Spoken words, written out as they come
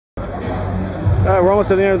Alright, we're almost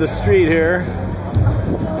at the end of the street here.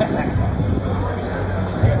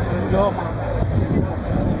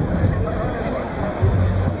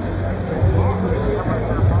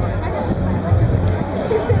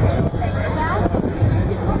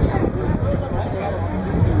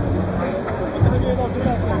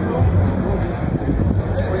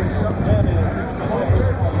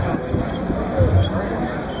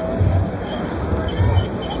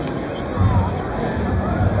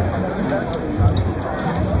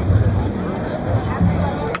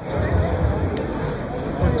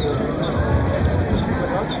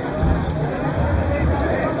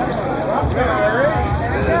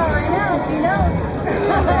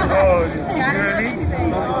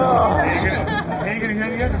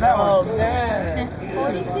 Oh man.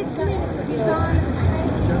 46 minutes. He's on.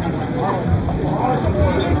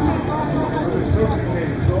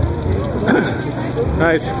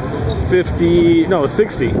 Nice 50, no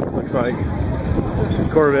 60 looks like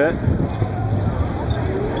Corvette.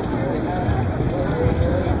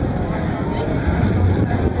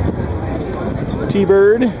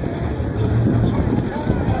 T-Bird.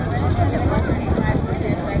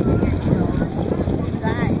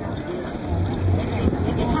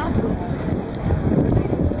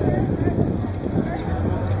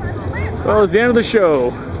 Well, it's the end of the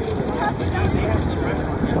show.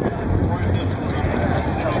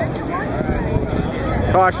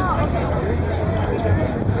 Caution.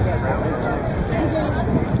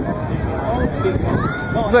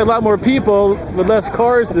 Looks like a lot more people with less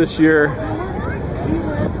cars this year,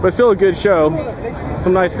 but still a good show.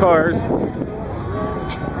 Some nice cars.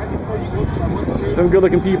 Some good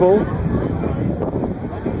looking people.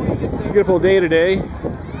 Beautiful day today.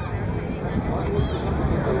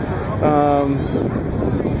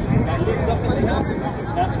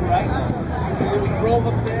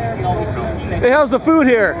 Hey, how's the food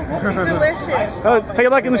here? Delicious. How you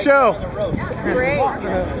liking the show? Great.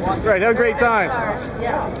 Right, have a great time.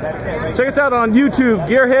 Yeah. Check us out on YouTube,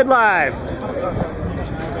 Gearhead Live.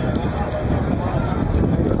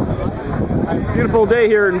 Beautiful day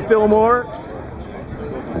here in Fillmore.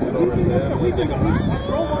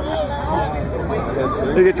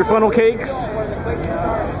 You get your funnel cakes.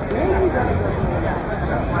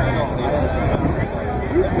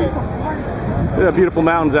 Yeah, beautiful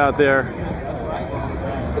mountains out there.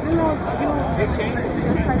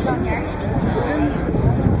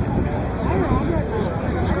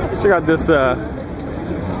 Check out this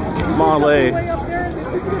Model A.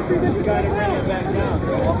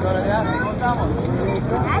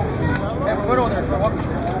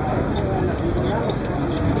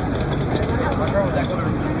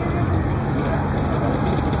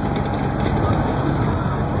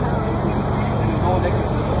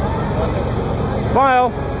 Smile.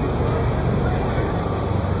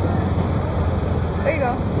 There you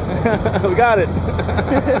go. We got it.